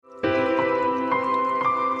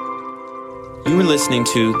You are listening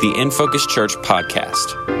to the In Focus Church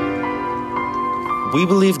podcast. We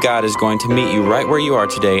believe God is going to meet you right where you are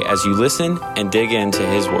today as you listen and dig into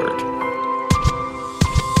His Word.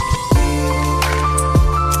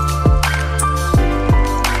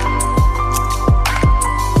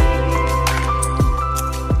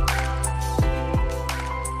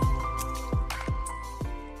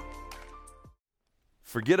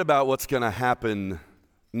 Forget about what's going to happen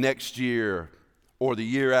next year or the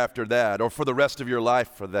year after that, or for the rest of your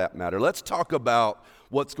life for that matter. Let's talk about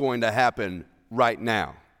what's going to happen right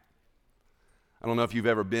now. I don't know if you've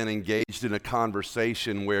ever been engaged in a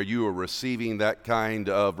conversation where you are receiving that kind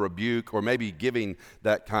of rebuke or maybe giving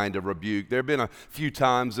that kind of rebuke. There have been a few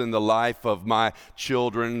times in the life of my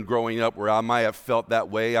children growing up where I might have felt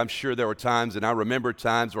that way. I'm sure there were times, and I remember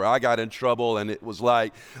times where I got in trouble and it was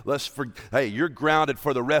like, hey, you're grounded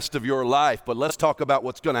for the rest of your life, but let's talk about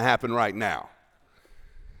what's going to happen right now.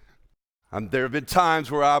 There have been times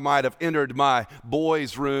where I might have entered my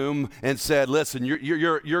boys' room and said, listen,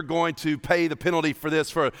 you're going to pay the penalty for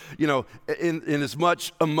this in as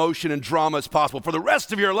much emotion and drama as possible for the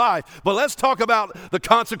rest of your life. But let's talk about the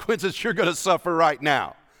consequences you're going to suffer right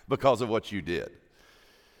now because of what you did.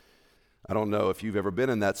 I don't know if you've ever been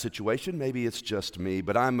in that situation. Maybe it's just me,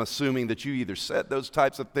 but I'm assuming that you either said those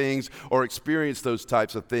types of things or experienced those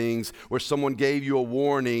types of things where someone gave you a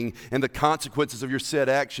warning and the consequences of your said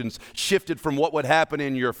actions shifted from what would happen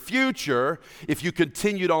in your future if you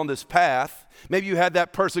continued on this path. Maybe you had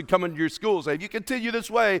that person come into your school and say, if you continue this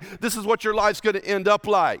way, this is what your life's going to end up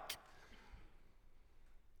like.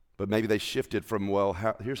 But maybe they shifted from,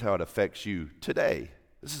 here's how it affects you today.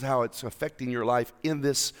 This is how it's affecting your life in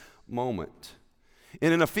this moment.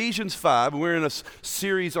 And in Ephesians 5, we're in a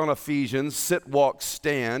series on Ephesians, Sit, Walk,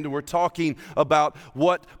 Stand. We're talking about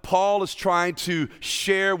what Paul is trying to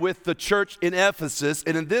share with the church in Ephesus.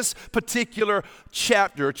 And in this particular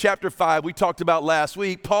chapter 5, we talked about last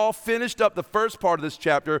week, Paul finished up the first part of this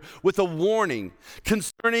chapter with a warning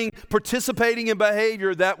concerning participating in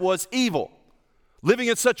behavior that was evil. Living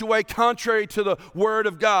in such a way contrary to the Word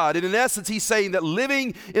of God. And in essence, he's saying that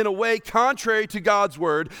living in a way contrary to God's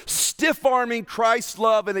Word, stiff-arming Christ's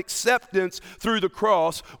love and acceptance through the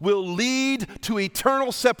cross, will lead to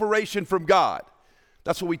eternal separation from God.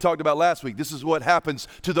 That's what we talked about last week. This is what happens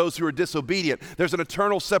to those who are disobedient. There's an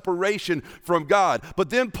eternal separation from God.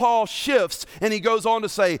 But then Paul shifts and he goes on to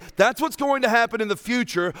say, that's what's going to happen in the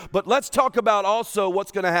future, but let's talk about also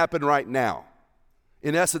what's going to happen right now.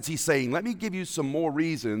 In essence, he's saying, let me give you some more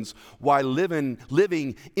reasons why living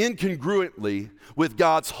incongruently with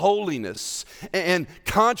God's holiness and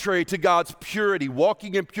contrary to God's purity,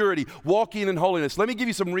 walking in holiness. Let me give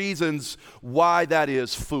you some reasons why that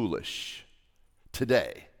is foolish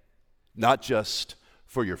today, not just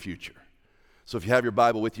for your future. So if you have your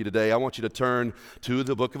Bible with you today, I want you to turn to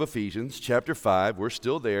the book of Ephesians, chapter 5. We're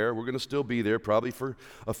still there. We're going to still be there probably for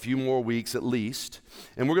a few more weeks at least.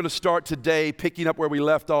 And we're going to start today picking up where we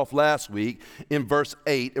left off last week in verse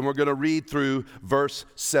 8, and we're going to read through verse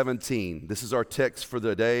 17. This is our text for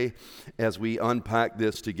the day as we unpack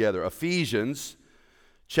this together. Ephesians,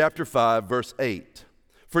 chapter 5, verse 8.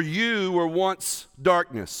 For you were once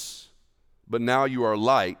darkness, but now you are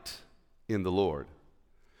light in the Lord.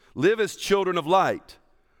 Live as children of light,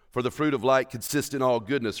 for the fruit of light consists in all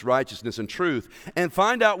goodness, righteousness, and truth, and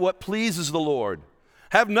find out what pleases the Lord.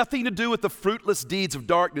 Have nothing to do with the fruitless deeds of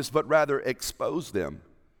darkness, but rather expose them.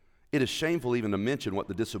 It is shameful even to mention what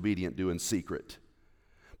the disobedient do in secret.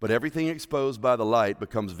 But everything exposed by the light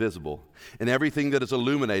becomes visible, and everything that is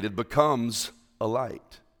illuminated becomes a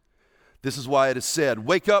light. This is why it is said,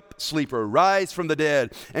 wake up, sleeper, rise from the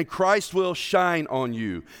dead, and Christ will shine on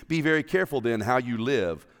you. Be very careful then how you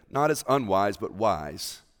live, not as unwise, but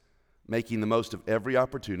wise, making the most of every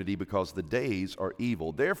opportunity because the days are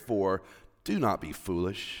evil. Therefore, do not be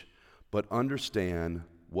foolish, but understand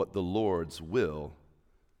what the Lord's will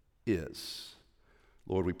is.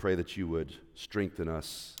 Lord, we pray that you would strengthen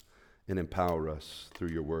us and empower us through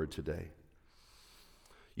your word today.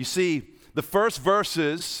 You see, the first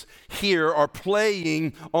verses here are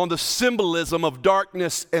playing on the symbolism of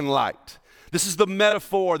darkness and light. This is the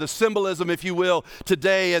metaphor, the symbolism, if you will,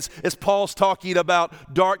 today as Paul's talking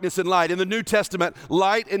about darkness and light. In the New Testament,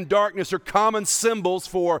 light and darkness are common symbols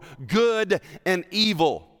for good and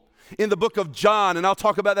evil. In the book of John, and I'll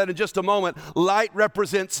talk about that in just a moment, light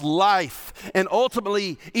represents life and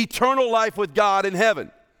ultimately eternal life with God in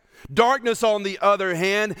heaven. Darkness, on the other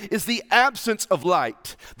hand, is the absence of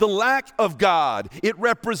light, the lack of God. It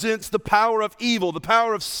represents the power of evil, the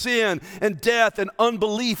power of sin and death and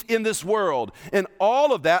unbelief in this world. And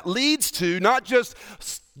all of that leads to not just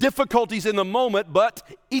difficulties in the moment, but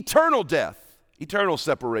eternal death. eternal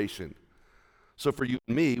separation. So for you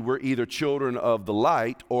and me, we're either children of the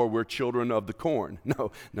light or we're children of the corn.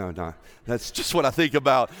 No. That's just what I think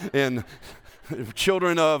about in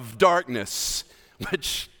children of darkness,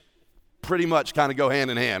 which pretty much kind of go hand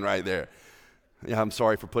in hand right there. Yeah, I'm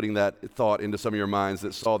sorry for putting that thought into some of your minds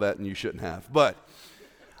that saw that and you shouldn't have. But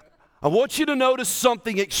I want you to notice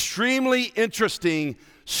something extremely interesting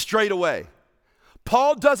straight away.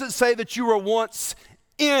 Paul doesn't say that you were once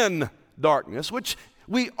in darkness, which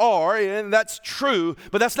we are, and that's true,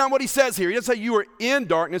 but that's not what he says here. He doesn't say you were in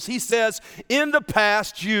darkness. He says in the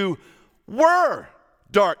past you were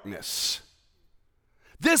darkness.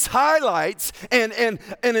 This highlights an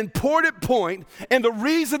important point and the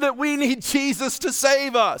reason that we need Jesus to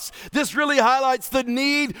save us. This really highlights the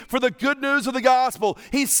need for the good news of the gospel.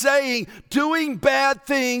 He's saying doing bad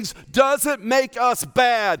things doesn't make us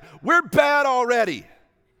bad. We're bad already.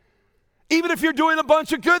 Even if you're doing a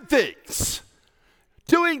bunch of good things.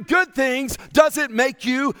 Doing good things doesn't make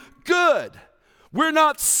you good. We're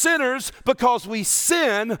not sinners because we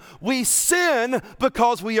sin. We sin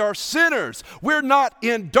because we are sinners. We're not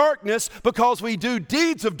in darkness because we do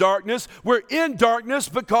deeds of darkness. We're in darkness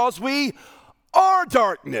because we are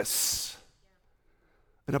darkness.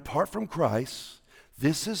 And apart from Christ,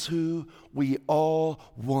 this is who we all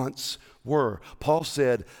once were. Paul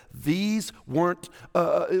said these weren't,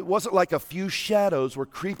 it wasn't like a few shadows were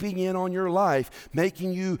creeping in on your life,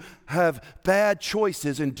 making you have bad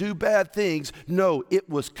choices and do bad things. No, it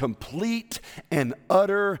was complete and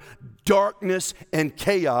utter darkness and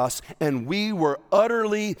chaos, and we were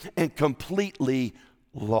utterly and completely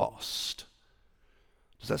lost.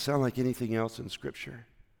 Does that sound like anything else in Scripture?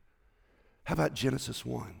 How about Genesis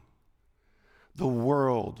 1? The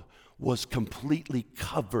world was completely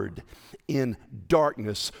covered in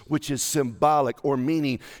darkness, which is symbolic or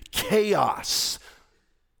meaning chaos.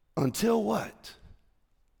 Until what?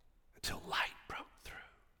 Until light broke through.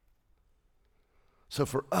 So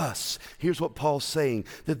for us, here's what Paul's saying,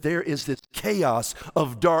 that there is this chaos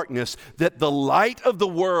of darkness that the light of the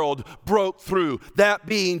world broke through, that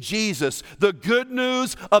being Jesus. The good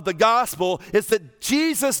news of the gospel is that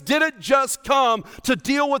Jesus didn't just come to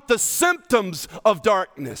deal with the symptoms of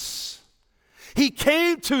darkness. He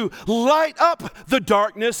came to light up the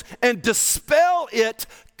darkness and dispel it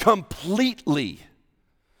completely.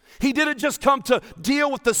 He didn't just come to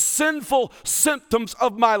deal with the sinful symptoms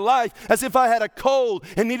of my life as if I had a cold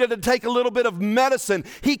and needed to take a little bit of medicine.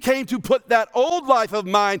 He came to put that old life of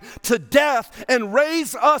mine to death and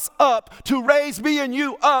raise us up, to raise me and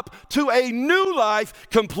you up to a new life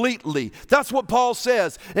completely. That's what Paul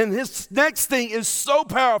says. And his next thing is so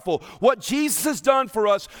powerful. What Jesus has done for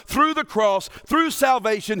us through the cross, through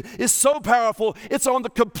salvation, is so powerful. It's on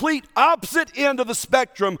the complete opposite end of the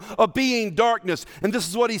spectrum of being darkness. And this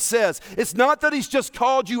is what he says. It's not that he's just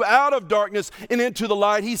called you out of darkness and into the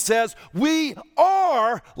light. He says, we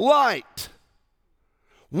are light.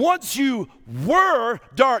 Once you were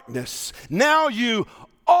darkness, now you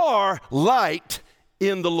are light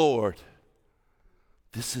in the Lord.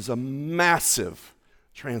 This is a massive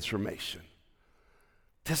transformation.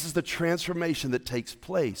 This is the transformation that takes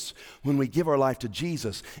place when we give our life to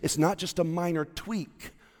Jesus. It's not just a minor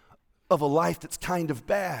tweak of a life that's kind of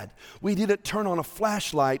bad. We didn't turn on a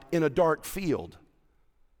flashlight in a dark field.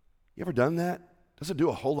 You ever done that? Doesn't do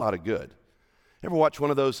a whole lot of good. Ever watch one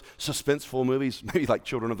of those suspenseful movies, maybe like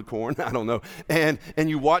Children of the Corn, I don't know, and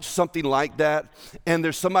you watch something like that, and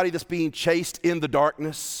there's somebody that's being chased in the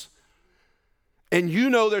darkness, and you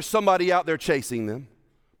know there's somebody out there chasing them,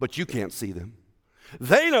 but you can't see them.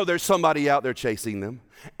 They know there's somebody out there chasing them,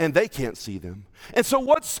 and they can't see them. And so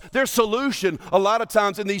what's their solution a lot of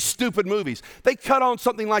times in these stupid movies? They cut on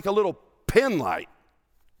something like a little pin light,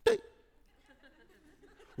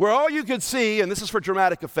 where all you can see, and this is for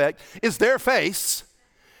dramatic effect, is their face,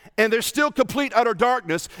 and there's still complete utter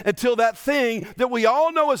darkness until that thing that we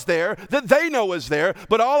all know is there, that they know is there,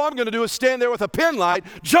 but all I'm going to do is stand there with a pin light,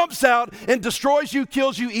 jumps out, and destroys you,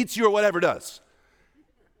 kills you, eats you, or whatever it does.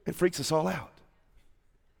 It freaks us all out.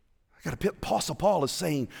 Apostle Paul is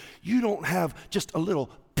saying, you don't have just a little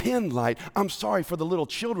pin light. I'm sorry for the little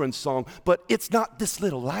children's song, but it's not this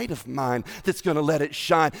little light of mine that's going to let it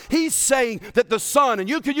shine. He's saying that the sun, and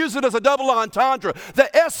you could use it as a double entendre,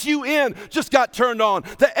 the S-U-N just got turned on.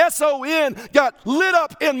 The S-O-N got lit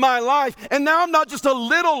up in my life, and now I'm not just a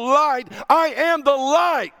little light, I am the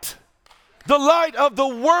light. The light of the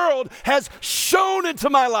world has shone into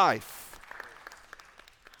my life.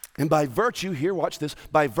 And by virtue, here, watch this,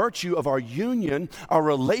 by virtue of our union, our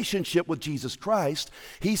relationship with Jesus Christ,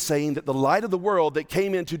 he's saying that the light of the world that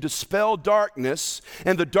came in to dispel darkness,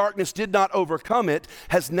 and the darkness did not overcome it,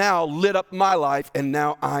 has now lit up my life, and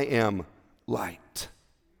now I am light.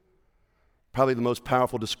 Probably the most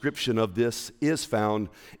powerful description of this is found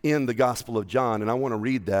in the Gospel of John, and I want to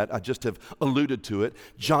read that. I just have alluded to it.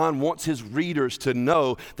 John wants his readers to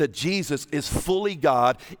know that Jesus is fully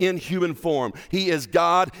God in human form. He is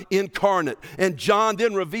God incarnate. And John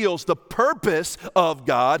then reveals the purpose of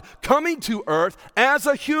God coming to earth as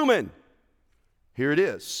a human. Here it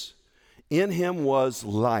is. In him was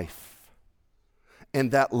life,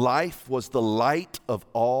 and that life was the light of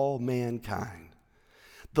all mankind.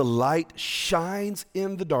 The light shines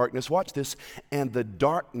in the darkness, watch this, and the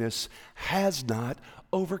darkness has not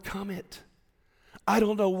overcome it. I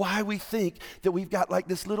don't know why we think that we've got like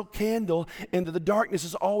this little candle and that the darkness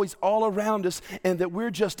is always all around us and that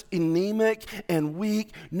we're just anemic and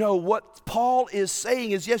weak. No, what Paul is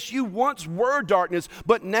saying is, yes, you once were darkness,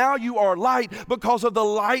 but now you are light because of the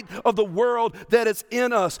light of the world that is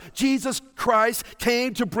in us. Jesus Christ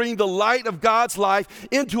came to bring the light of God's life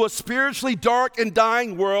into a spiritually dark and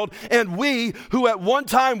dying world, and we, who at one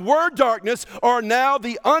time were darkness, are now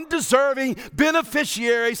the undeserving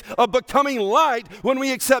beneficiaries of becoming light when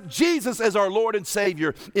we accept Jesus as our Lord and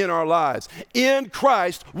Savior in our lives. In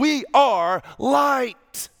Christ, we are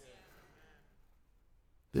light.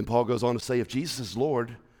 Then Paul goes on to say, if Jesus is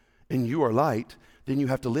Lord and you are light, then you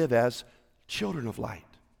have to live as children of light.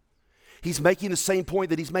 He's making the same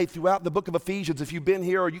point that he's made throughout the book of Ephesians. If you've been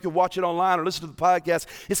here or you can watch it online or listen to the podcast,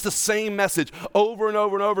 it's the same message over and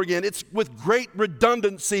over and over again. It's with great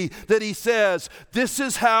redundancy that he says, this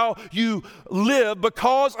is how you live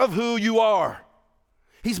because of who you are.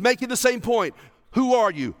 He's making the same point. Who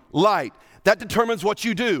are you? Light. That determines what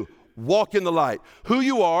you do. Walk in the light. Who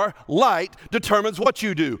you are, light, determines what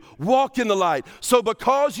you do. Walk in the light. So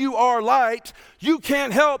because you are light, you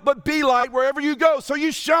can't help but be light wherever you go. So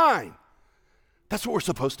you shine. That's what we're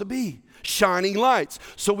supposed to be, shining lights.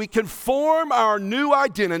 So we can form our new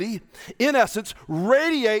identity, in essence,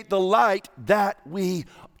 radiate the light that we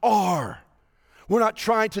are. We're not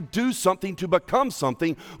trying to do something to become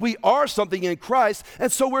something. We are something in Christ,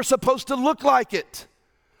 and so we're supposed to look like it.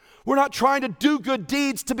 We're not trying to do good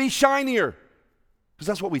deeds to be shinier. Because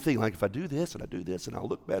that's what we think, like if I do this and I do this and I'll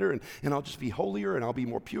look better and I'll just be holier and I'll be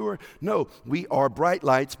more pure. No, we are bright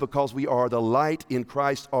lights because we are the light in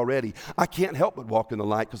Christ already. I can't help but walk in the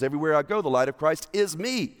light because everywhere I go, the light of Christ is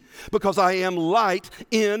me. Because I am light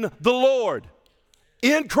in the Lord.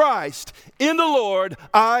 In Christ, in the Lord,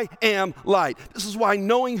 I am light. This is why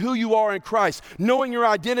knowing who you are in Christ, knowing your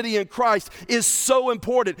identity in Christ is so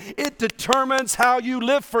important. It determines how you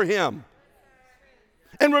live for Him.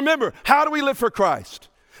 And remember, how do we live for Christ?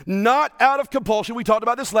 Not out of compulsion. We talked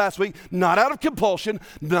about this last week. Not out of compulsion,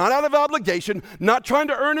 not out of obligation, not trying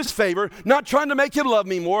to earn His favor, not trying to make Him love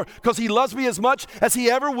me more because He loves me as much as He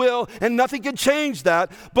ever will and nothing can change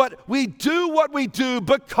that. But we do what we do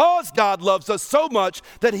because God loves us so much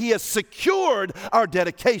that He has secured our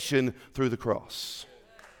dedication through the cross.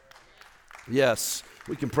 Yes,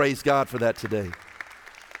 we can praise God for that today.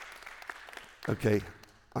 Okay,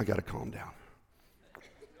 I got to calm down.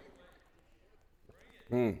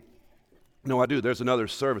 No, I do. There's another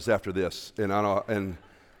service after this, and I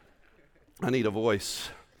need a voice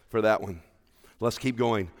for that one. Let's keep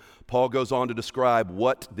going. Paul goes on to describe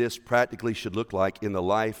what this practically should look like in the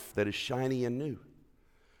life that is shiny and new.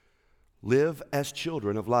 Live as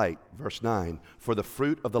children of light, verse 9. For the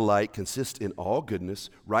fruit of the light consists in all goodness,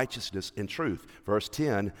 righteousness, and truth. Verse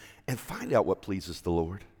 10. And find out what pleases the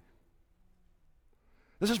Lord.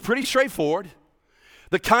 This is pretty straightforward.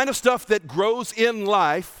 The kind of stuff that grows in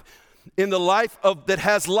life, in the life that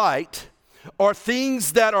has light, are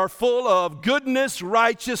things that are full of goodness,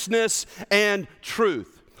 righteousness, and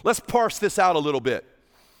truth. Let's parse this out a little bit.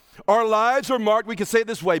 Our lives are marked, we can say it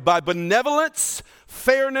this way, by benevolence,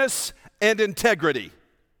 fairness, and integrity.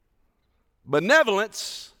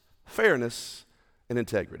 Benevolence, fairness, and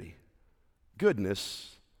integrity.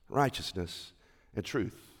 Goodness, righteousness, and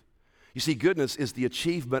truth. You see, goodness is the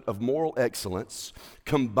achievement of moral excellence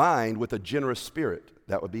combined with a generous spirit.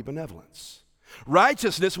 That would be benevolence.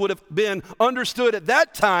 Righteousness would have been understood at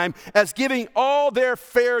that time as giving all their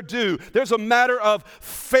fair due. There's a matter of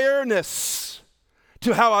fairness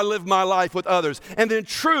to how I live my life with others. And then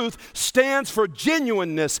truth stands for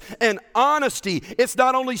genuineness and honesty. It's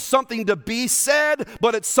not only something to be said,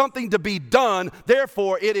 but it's something to be done.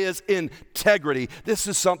 Therefore, it is integrity. This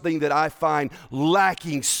is something that I find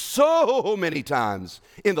lacking so many times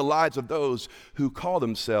in the lives of those who call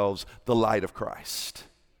themselves the light of Christ.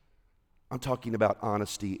 I'm talking about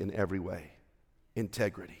honesty in every way,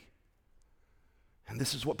 integrity. And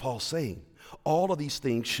this is what Paul's saying. All of these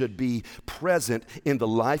things should be present in the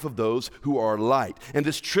life of those who are light. And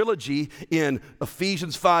this trilogy in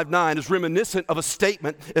Ephesians 5:9 is reminiscent of a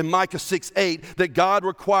statement in Micah 6:8 that God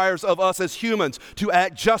requires of us as humans to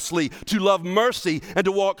act justly, to love mercy, and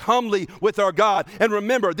to walk humbly with our God. And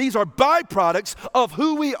remember, these are byproducts of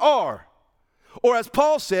who we are. Or as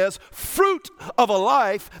Paul says, fruit of a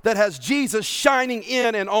life that has Jesus shining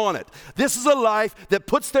in and on it. This is a life that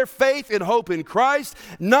puts their faith and hope in Christ,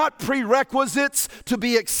 not prerequisites to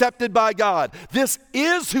be accepted by God. This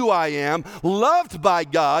is who I am, loved by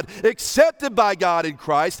God, accepted by God in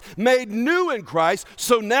Christ, made new in Christ,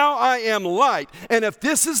 so now I am light. And if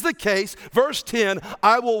this is the case, verse 10,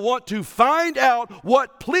 I will want to find out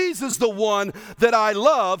what pleases the one that I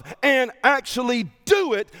love and actually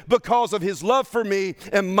do it because of his love for me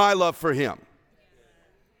and my love for him.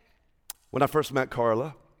 When I first met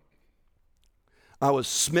Carla, I was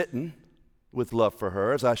smitten with love for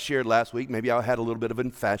her. As I shared last week, maybe I had a little bit of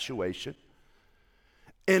infatuation.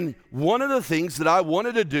 And one of the things that I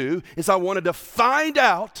wanted to do is I wanted to find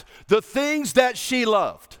out the things that she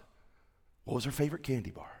loved. What was her favorite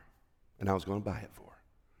candy bar? And I was going to buy it for her.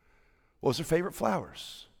 What was her favorite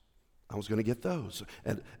flowers? I was going to get those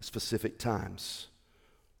at specific times.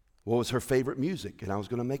 What was her favorite music? And I was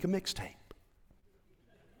going to make a mixtape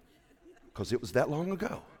because it was that long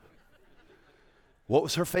ago. What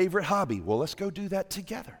was her favorite hobby? Well, let's go do that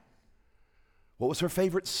together. What was her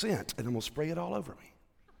favorite scent? And then we'll spray it all over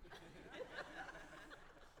me.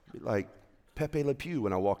 Be like Pepe Le Pew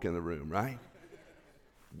when I walk in the room, right?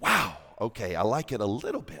 Wow, okay, I like it a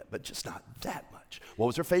little bit, but just not that much. What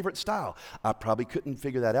was her favorite style? I probably couldn't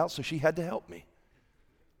figure that out, so she had to help me.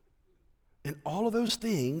 And all of those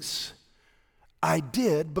things I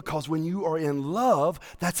did because when you are in love,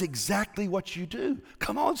 that's exactly what you do.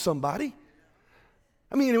 Come on, somebody.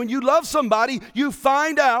 I mean, when you love somebody, you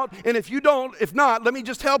find out, and if not, let me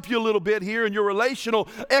just help you a little bit here in your relational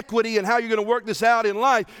equity and how you're going to work this out in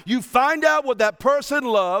life. You find out what that person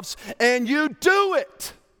loves, and you do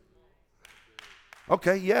it.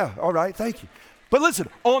 Okay, yeah, all right, thank you. But listen,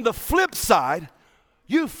 on the flip side,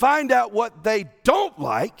 you find out what they don't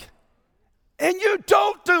like, and you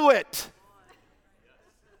don't do it.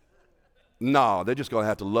 No, they're just going to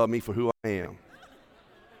have to love me for who I am.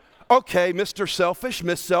 Okay, Mr. Selfish,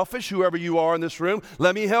 Miss Selfish, whoever you are in this room,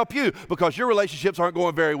 let me help you because your relationships aren't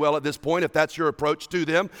going very well at this point if that's your approach to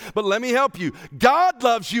them. But let me help you. God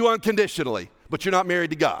loves you unconditionally, but you're not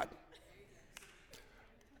married to God.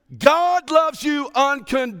 God loves you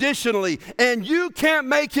unconditionally, and you can't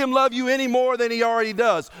make him love you any more than he already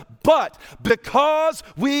does. But because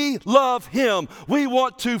we love him, we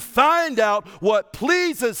want to find out what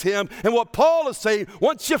pleases him. And what Paul is saying,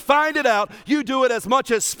 once you find it out, you do it as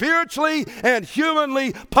much as spiritually and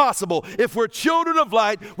humanly possible. If we're children of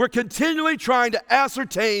light, we're continually trying to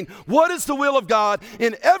ascertain what is the will of God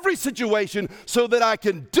in every situation so that I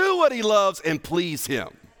can do what he loves and please him.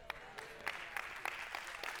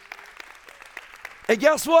 And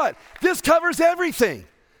guess what? This covers everything.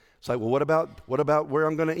 It's like, well, what about where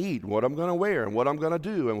I'm going to eat, what I'm going to wear, and what I'm going to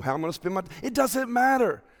do, and how I'm going to spend my time? It doesn't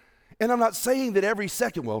matter. And I'm not saying that every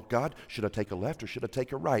second, well, God, should I take a left or should I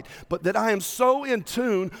take a right? But that I am so in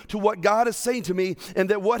tune to what God is saying to me and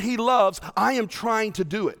that what he loves, I am trying to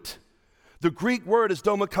do it. The Greek word is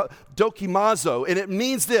dokimazo, and it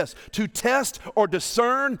means this, to test or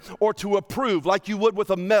discern or to approve, like you would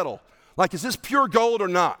with a metal. Like, is this pure gold or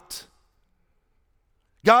not?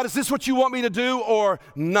 God, is this what you want me to do or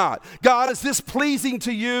not? God, is this pleasing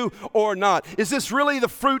to you or not? Is this really the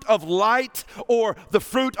fruit of light or the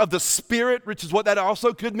fruit of the Spirit, which is what that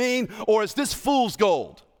also could mean? Or is this fool's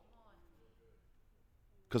gold?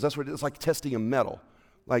 Because that's what it's like testing a metal.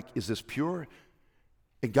 Like, is this pure?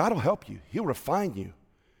 And God will help you. He'll refine you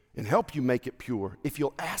and help you make it pure if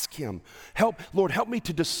you'll ask him. Lord, help me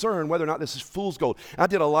to discern whether or not this is fool's gold. I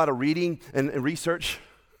did a lot of reading and research.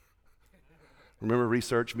 Remember,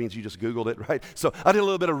 research means you just Googled it, right? So I did a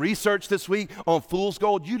little bit of research this week on fool's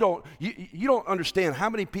gold. You don't understand how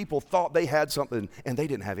many people thought they had something and they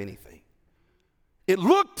didn't have anything. It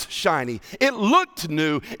looked shiny. It looked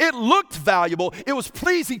new. It looked valuable. It was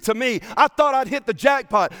pleasing to me. I thought I'd hit the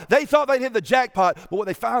jackpot. They thought they'd hit the jackpot, but what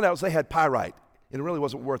they found out was they had pyrite, and it really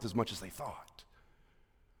wasn't worth as much as they thought.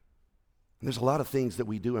 And there's a lot of things that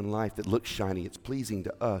we do in life that look shiny. It's pleasing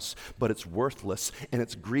to us, but it's worthless and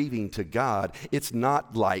it's grieving to God. It's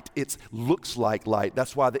not light. It looks like light.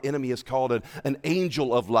 That's why the enemy is called an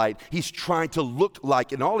angel of light. He's trying to look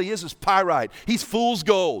like, and all he is pyrite. He's fool's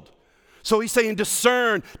gold. So he's saying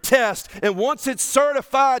discern, test, and once it's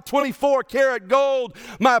certified 24 karat gold,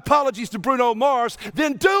 my apologies to Bruno Mars,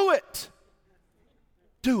 then do it.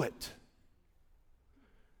 Do it.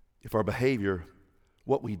 If our behavior,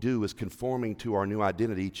 what we do is conforming to our new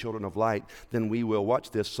identity, children of light, then we will,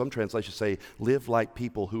 watch this, some translations say, live like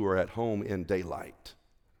people who are at home in daylight.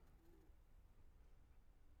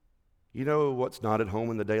 You know what's not at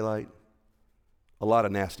home in the daylight? A lot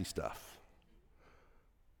of nasty stuff.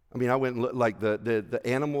 I mean, I went and looked, like the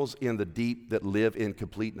animals in the deep that live in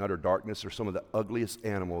complete and utter darkness are some of the ugliest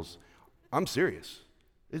animals. I'm serious.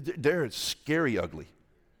 They're scary ugly.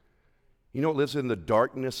 You know what lives in the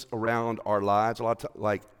darkness around our lives? A lot of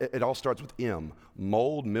like it all starts with M: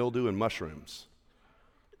 mold, mildew, and mushrooms.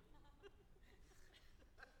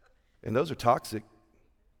 And those are toxic,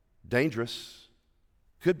 dangerous,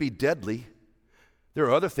 could be deadly. There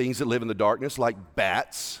are other things that live in the darkness, like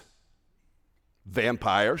bats,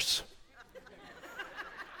 vampires.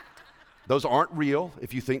 Those aren't real.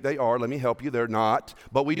 If you think they are, let me help you. They're not.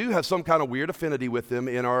 But we do have some kind of weird affinity with them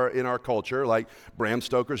in our culture, like Bram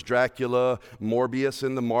Stoker's Dracula, Morbius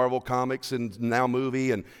in the Marvel comics and now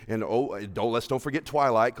movie, and let's don't forget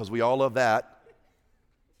Twilight, because we all love that.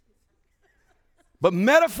 But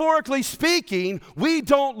metaphorically speaking, we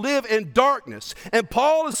don't live in darkness. And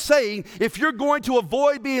Paul is saying, if you're going to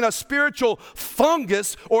avoid being a spiritual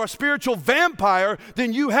fungus or a spiritual vampire,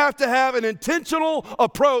 then you have to have an intentional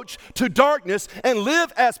approach to darkness and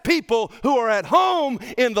live as people who are at home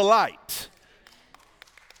in the light.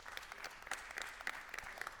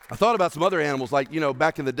 I thought about some other animals, like,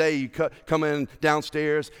 back in the day, you come in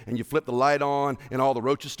downstairs and you flip the light on and all the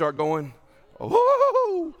roaches start going.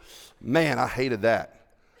 Oh, man, I hated that.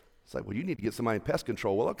 It's like, well, you need to get somebody in pest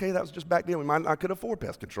control. Well, okay, that was just back then. We might not could afford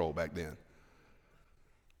pest control back then.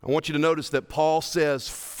 I want you to notice that Paul says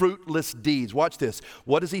fruitless deeds. Watch this.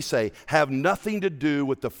 What does he say? Have nothing to do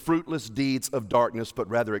with the fruitless deeds of darkness, but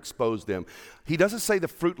rather expose them. He doesn't say the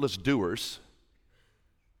fruitless doers.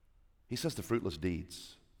 He says the fruitless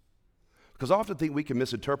deeds. Because I often think we can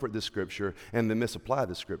misinterpret this scripture and then misapply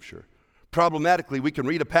this scripture. Problematically, we can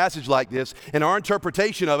read a passage like this, and our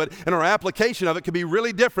interpretation of it and our application of it can be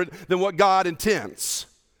really different than what God intends.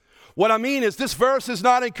 What I mean is, this verse is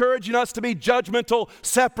not encouraging us to be judgmental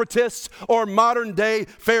separatists or modern-day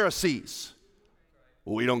Pharisees.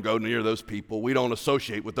 Well, we don't go near those people. We don't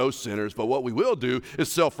associate with those sinners. But what we will do is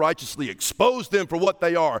self-righteously expose them for what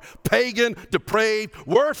they are: pagan, depraved,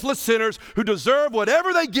 worthless sinners who deserve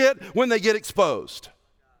whatever they get when they get exposed.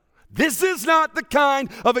 This is not the kind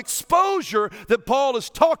of exposure that Paul is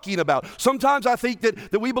talking about. Sometimes I think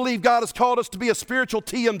that we believe God has called us to be a spiritual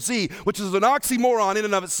TMZ, which is an oxymoron in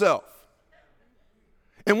and of itself.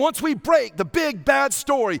 And once we break the big bad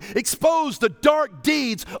story, expose the dark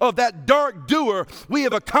deeds of that dark doer, we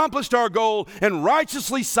have accomplished our goal and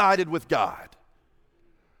righteously sided with God.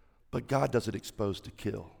 But God doesn't expose to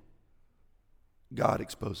kill. God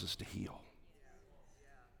exposes to heal.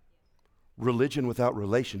 Religion without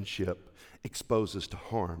relationship exposes to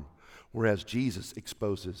harm, whereas Jesus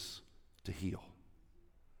exposes to heal.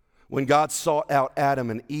 When God sought out Adam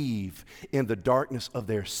and Eve in the darkness of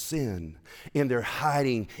their sin, in their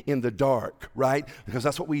hiding in the dark, right? Because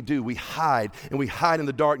that's what we do. We hide, and we hide in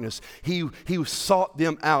the darkness. He sought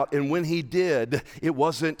them out, and when he did, it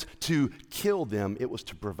wasn't to kill them, it was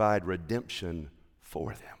to provide redemption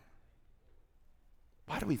for them.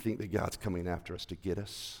 Why do we think that God's coming after us to get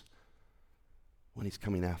us, when he's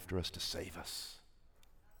coming after us to save us?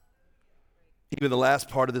 Even the last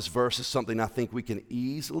part of this verse is something I think we can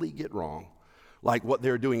easily get wrong. Like what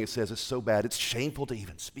they're doing, it says it's so bad, it's shameful to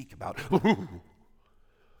even speak about.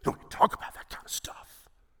 Don't talk about that kind of stuff.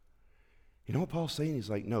 You know what Paul's saying? He's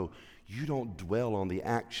like, no, you don't dwell on the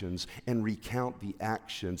actions and recount the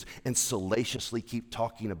actions and salaciously keep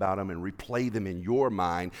talking about them and replay them in your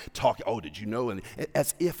mind. Oh, did you know? And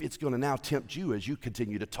as if it's going to now tempt you as you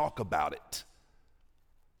continue to talk about it.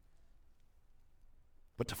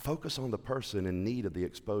 But to focus on the person in need of the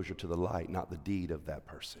exposure to the light, not the deed of that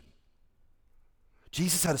person.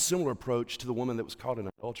 Jesus had a similar approach to the woman that was caught in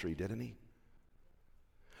adultery, didn't he?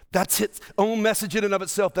 That's its own message in and of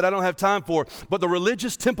itself that I don't have time for. But the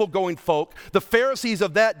religious temple-going folk, the Pharisees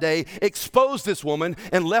of that day, exposed this woman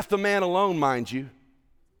and left the man alone, mind you.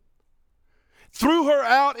 Threw her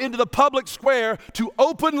out into the public square to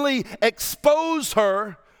openly expose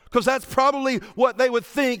her, because that's probably what they would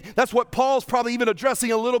think. That's what Paul's probably even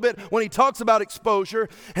addressing a little bit when he talks about exposure,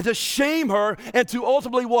 and to shame her and to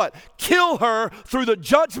ultimately what? Kill her through the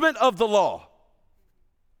judgment of the law.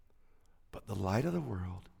 But the light of the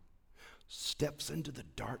world steps into the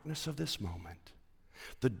darkness of this moment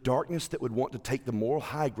The darkness that would want to take the moral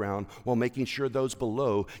high ground while making sure those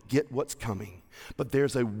below get what's coming. But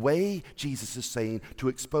there's a way, Jesus is saying, to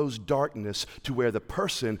expose darkness to where the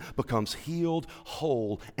person becomes healed,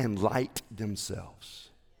 whole, and light themselves.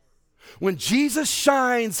 When Jesus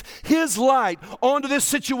shines his light onto this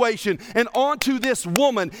situation and onto this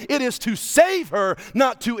woman, it is to save her,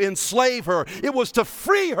 not to enslave her. It was to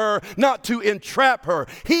free her, not to entrap her.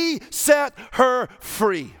 He set her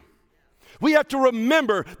free. We have to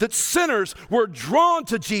remember that sinners were drawn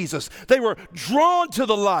to Jesus. They were drawn to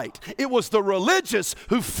the light. It was the religious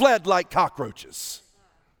who fled like cockroaches.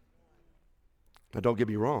 Now, don't get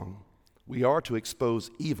me wrong. We are to expose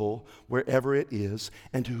evil wherever it is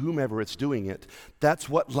and to whomever it's doing it. That's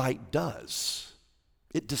what light does.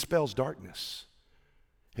 It dispels darkness.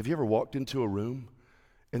 Have you ever walked into a room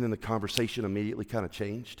and then the conversation immediately kind of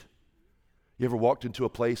changed? You ever walked into a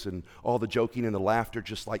place and all the joking and the laughter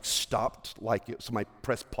just like stopped, like somebody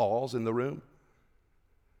pressed pause in the room?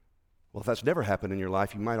 Well, if that's never happened in your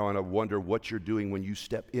life, you might want to wonder what you're doing when you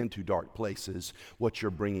step into dark places, what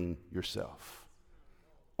you're bringing yourself.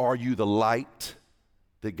 Are you the light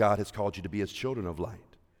that God has called you to be as children of light?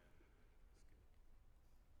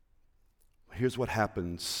 Here's what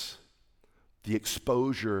happens. The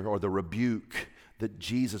exposure or the rebuke that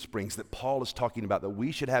Jesus brings, that Paul is talking about, that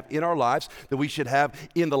we should have in our lives, that we should have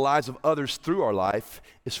in the lives of others through our life,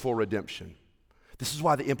 is for redemption. This is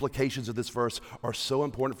why the implications of this verse are so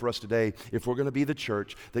important for us today if we're going to be the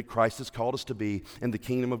church that Christ has called us to be and the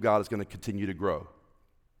kingdom of God is going to continue to grow.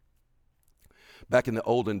 Back in the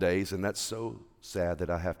olden days, and that's so sad that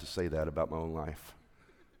I have to say that about my own life.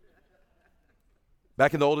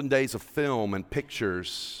 Back in the olden days of film and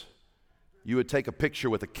pictures, you would take a picture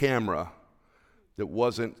with a camera that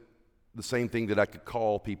wasn't the same thing that I could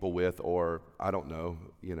call people with or, I don't know,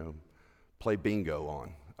 play bingo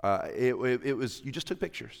on. It was, you just took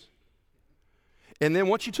pictures. And then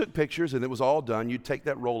once you took pictures and it was all done, you'd take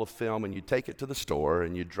that roll of film and you'd take it to the store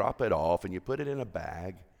and you'd drop it off and you put it in a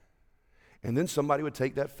bag. And then somebody would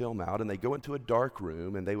take that film out and they'd go into a dark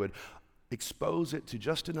room and they would expose it to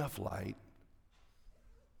just enough light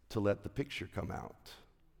to let the picture come out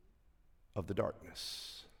of the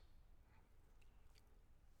darkness.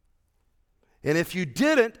 And if you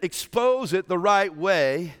didn't expose it the right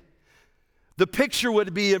way, the picture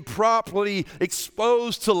would be improperly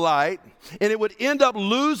exposed to light, and it would end up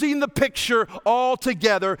losing the picture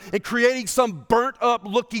altogether and creating some burnt-up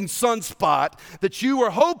looking sunspot that you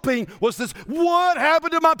were hoping was this, what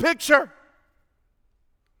happened to my picture?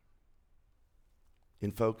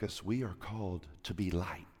 In Focus, we are called to be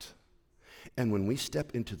light. And when we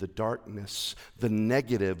step into the darkness, the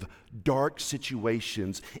negative, dark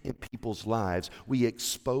situations in people's lives, we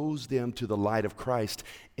expose them to the light of Christ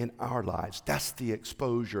in our lives. That's the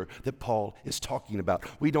exposure that Paul is talking about.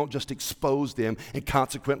 We don't just expose them and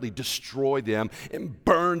consequently destroy them and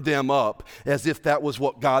burn them up as if that was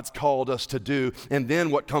what God's called us to do, and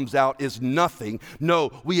then what comes out is nothing. No,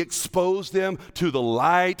 we expose them to the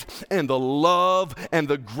light and the love and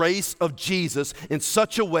the grace of Jesus in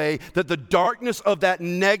such a way that the darkness of that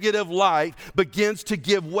negative light begins to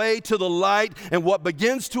give way to the light, and what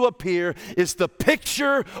begins to appear is the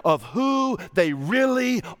picture of who they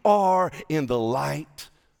really are in the light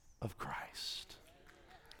of Christ.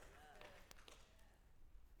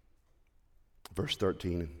 Verse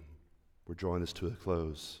 13, we're drawing this to a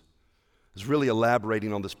close. Is really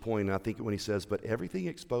elaborating on this point, and I think when he says, but everything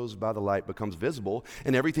exposed by the light becomes visible,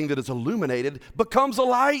 and everything that is illuminated becomes a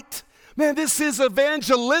light. Man, this is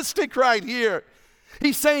evangelistic right here.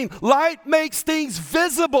 He's saying light makes things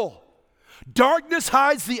visible. Darkness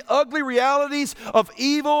hides the ugly realities of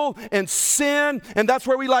evil and sin, and that's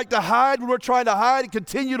where we like to hide when we're trying to hide and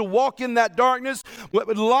continue to walk in that darkness. When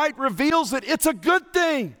light reveals it, it's a good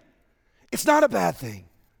thing. It's not a bad thing.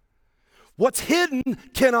 What's hidden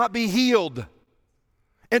cannot be healed.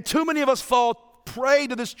 And too many of us fall prey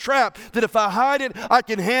to this trap that if I hide it, I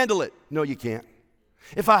can handle it. No, you can't.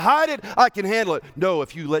 If I hide it, I can handle it. No,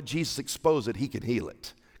 if you let Jesus expose it, he can heal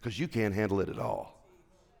it because you can't handle it at all.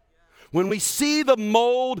 When we see the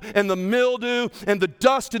mold and the mildew and the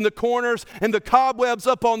dust in the corners and the cobwebs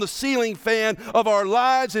up on the ceiling fan of our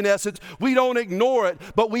lives, in essence, we don't ignore it,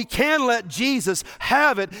 but we can let Jesus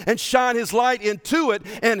have it and shine his light into it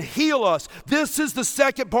and heal us. This is the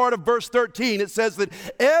second part of verse 13. It says that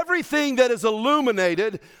everything that is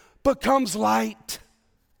illuminated becomes light.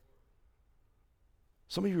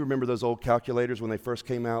 Some of you remember those old calculators when they first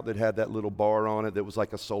came out that had that little bar on it that was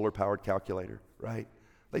like a solar-powered calculator, right?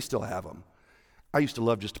 They still have them. I used to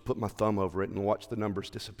love just to put my thumb over it and watch the numbers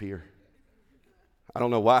disappear. I don't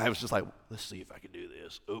know why. I was just like, let's see if I can do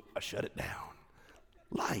this. Oh, I shut it down.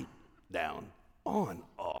 light, down, on,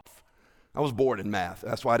 off. I was bored in math.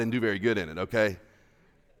 That's why I didn't do very good in it, okay?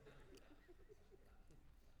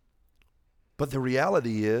 But the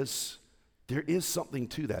reality is, there is something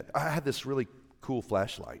to that. I had this really cool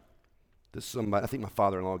flashlight. I think my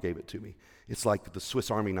father-in-law gave it to me. It's like the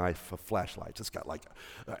Swiss Army knife of flashlights. It's got like,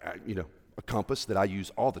 a compass that I use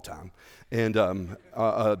all the time, and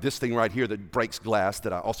this thing right here that breaks glass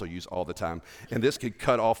that I also use all the time. And this could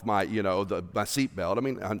cut off my, my seat belt. I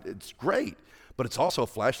mean, it's great, but it's also a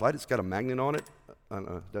flashlight. It's got a magnet on it.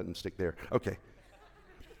 Doesn't stick there. Okay.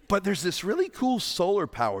 But there's this really cool solar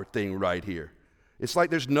power thing right here. It's like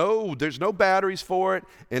there's no batteries for it,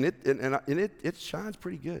 and it shines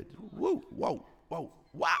pretty good. Whoa, whoa, whoa,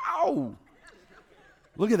 wow!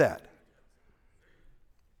 Look at that.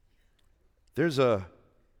 There's a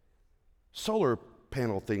solar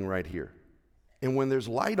panel thing right here, and when there's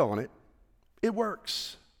light on it, it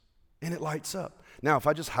works, and it lights up. Now, if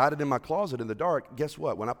I just hide it in my closet in the dark, guess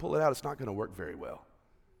what? When I pull it out, it's not going to work very well.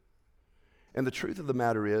 And the truth of the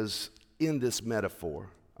matter is, in this metaphor,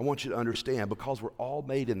 I want you to understand, because we're all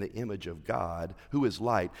made in the image of God, who is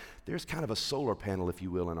light, there's kind of a solar panel, if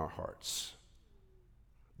you will, in our hearts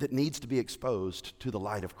that needs to be exposed to the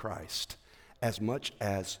light of Christ as much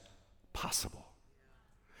as possible.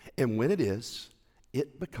 And when it is,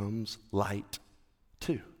 it becomes light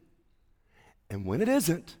too. And when it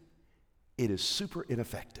isn't, it is super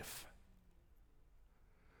ineffective.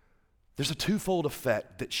 There's a twofold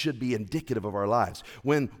effect that should be indicative of our lives.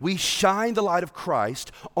 When we shine the light of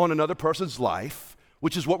Christ on another person's life,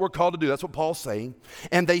 which is what we're called to do, that's what Paul's saying,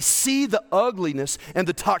 and they see the ugliness and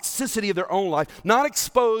the toxicity of their own life, not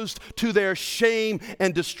exposed to their shame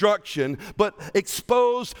and destruction, but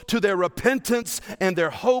exposed to their repentance and their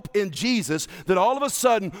hope in Jesus, that all of a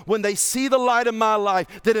sudden, when they see the light of my life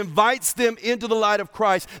that invites them into the light of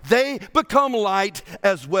Christ, they become light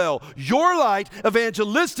as well. Your light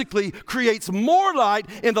evangelistically creates more light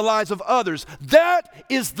in the lives of others. That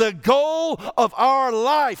is the goal of our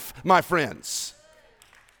life, my friends.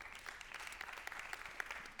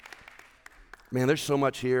 Man, there's so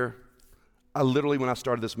much here. I literally, when I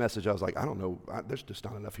started this message, I was like, I don't know, there's just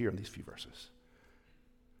not enough here in these few verses.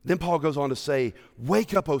 Then Paul goes on to say,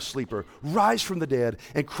 wake up, O sleeper, rise from the dead,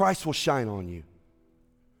 and Christ will shine on you.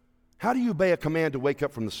 How do you obey a command to wake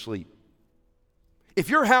up from the sleep? If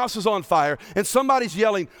your house is on fire and somebody's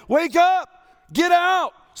yelling, wake up, get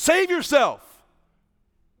out, save yourself,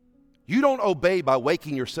 you don't obey by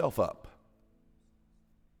waking yourself up.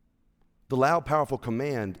 The loud, powerful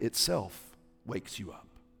command itself wakes you up.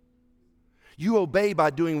 You obey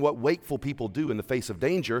by doing what wakeful people do in the face of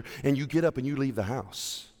danger, and you get up and you leave the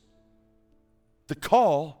house. The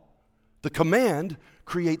call, the command,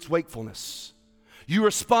 creates wakefulness. You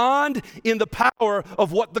respond in the power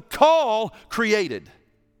of what the call created.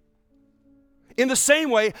 In the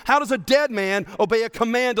same way, how does a dead man obey a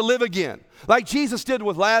command to live again? Like Jesus did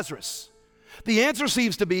with Lazarus. The answer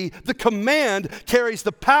seems to be the command carries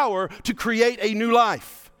the power to create a new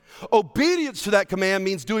life. Obedience to that command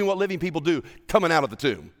means doing what living people do, coming out of the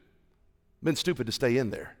tomb. Been stupid to stay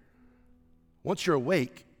in there. Once you're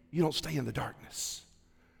awake, you don't stay in the darkness.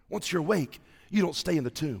 Once you're awake, you don't stay in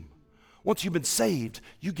the tomb. Once you've been saved,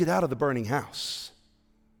 you get out of the burning house.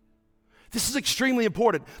 This is extremely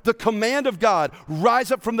important. The command of God,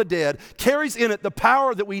 rise up from the dead, carries in it the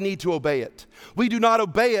power that we need to obey it. We do not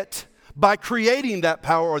obey it by creating that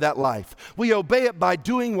power or that life. We obey it by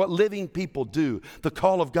doing what living people do. The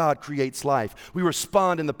call of God creates life. We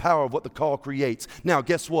respond in the power of what the call creates. Now,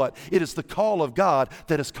 guess what? It is the call of God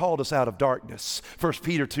that has called us out of darkness. 1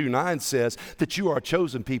 Peter 2:9 says that you are a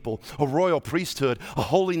chosen people, a royal priesthood, a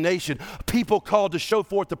holy nation, people called to show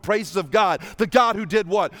forth the praises of God. The God who did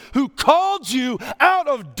what? Who called you out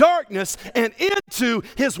of darkness and into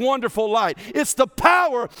his wonderful light. It's the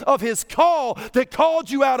power of his call that called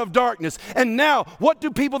you out of darkness. And now, what do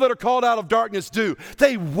people that are called out of darkness do?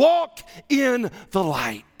 They walk in the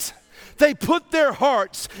light. They put their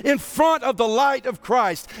hearts in front of the light of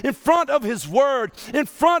Christ, in front of his word, in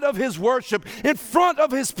front of his worship, in front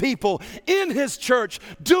of his people, in his church,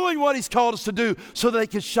 doing what he's called us to do so they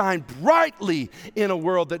can shine brightly in a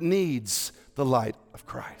world that needs the light of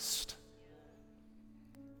Christ.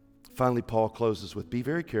 Finally, Paul closes with, be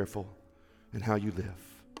very careful in how you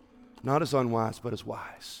live, not as unwise, but as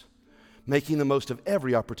wise, making the most of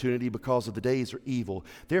every opportunity because of the days are evil.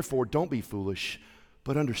 Therefore, don't be foolish,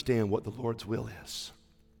 but understand what the Lord's will is.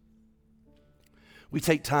 We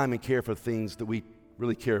take time and care for things that we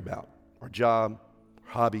really care about. Our job,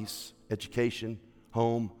 hobbies, education,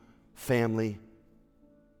 home, family,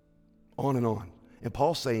 on and on. And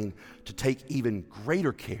Paul's saying to take even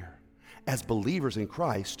greater care as believers in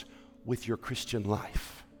Christ with your Christian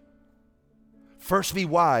life. First, be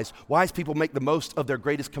wise. Wise people make the most of their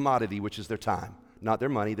greatest commodity, which is their time. Not their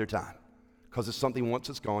money, their time. Because it's something, once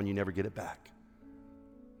it's gone, you never get it back.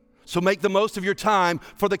 So make the most of your time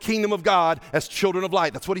for the kingdom of God as children of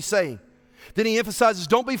light. That's what he's saying. Then he emphasizes,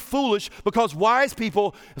 don't be foolish, because wise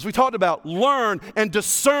people, as we talked about, learn and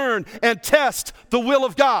discern and test the will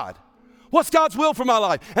of God. What's God's will for my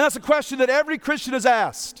life? And that's a question that every Christian is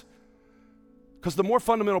asked. Because the more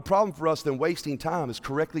fundamental problem for us than wasting time is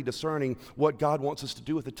correctly discerning what God wants us to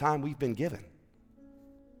do with the time we've been given.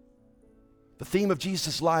 The theme of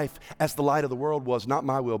Jesus' life as the light of the world was not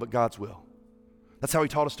my will, but God's will. That's how he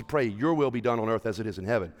taught us to pray, your will be done on earth as it is in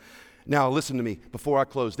heaven. Now listen to me before I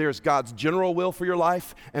close. There's God's general will for your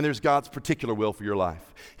life, and there's God's particular will for your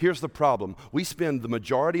life. Here's the problem. We spend the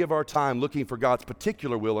majority of our time looking for God's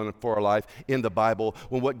particular will for our life in the Bible,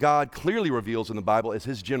 when what God clearly reveals in the Bible is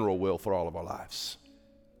his general will for all of our lives.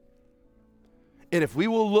 And if we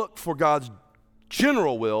will look for God's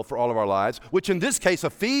general will for all of our lives, which in this case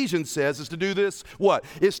Ephesians says is to do this, what?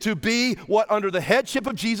 Is to be what? Under the headship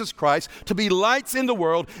of Jesus Christ, to be lights in the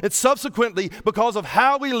world, and subsequently, because of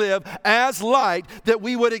how we live as light, that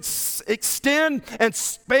we would extend and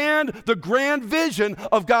span the grand vision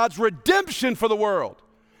of God's redemption for the world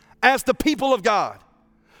as the people of God.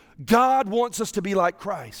 God wants us to be like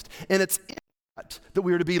Christ, and it's in that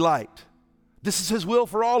we are to be light. This is his will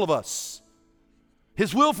for all of us.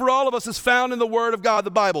 His will for all of us is found in the Word of God,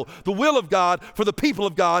 the Bible. The will of God for the people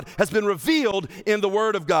of God has been revealed in the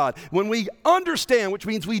Word of God. When we understand, which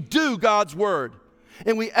means we do God's Word,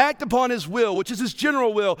 and we act upon his will, which is his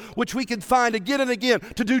general will, which we can find again and again,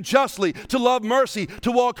 to do justly, to love mercy,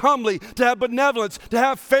 to walk humbly, to have benevolence, to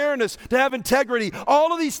have fairness, to have integrity.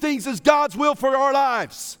 All of these things is God's will for our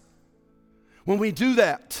lives. When we do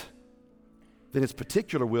that, then his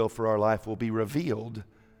particular will for our life will be revealed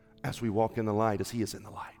as we walk in the light, as he is in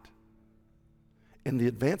the light. And the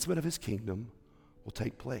advancement of his kingdom will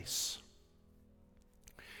take place.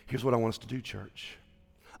 Here's what I want us to do, church.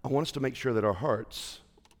 I want us to make sure that our hearts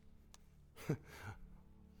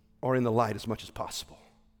are in the light as much as possible,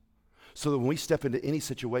 so that when we step into any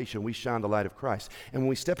situation, we shine the light of Christ. And when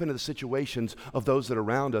we step into the situations of those that are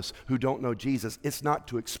around us who don't know Jesus, it's not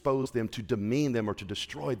to expose them, to demean them, or to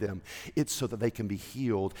destroy them. It's so that they can be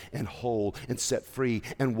healed and whole and set free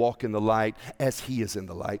and walk in the light as he is in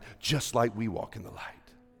the light, just like we walk in the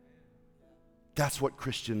light. That's what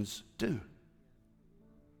Christians do.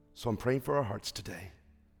 So I'm praying for our hearts today,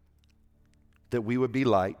 that we would be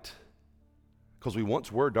light, because we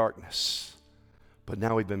once were darkness, but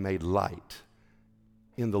now we've been made light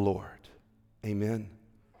in the Lord. Amen.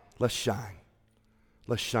 Let's shine.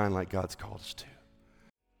 Let's shine like God's called us to.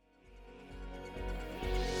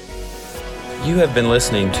 You have been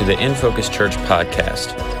listening to the In Focus Church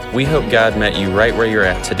podcast. We hope God met you right where you're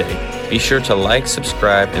at today. Be sure to like,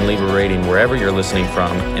 subscribe, and leave a rating wherever you're listening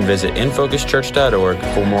from, and visit infocuschurch.org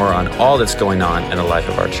for more on all that's going on in the life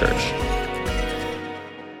of our church.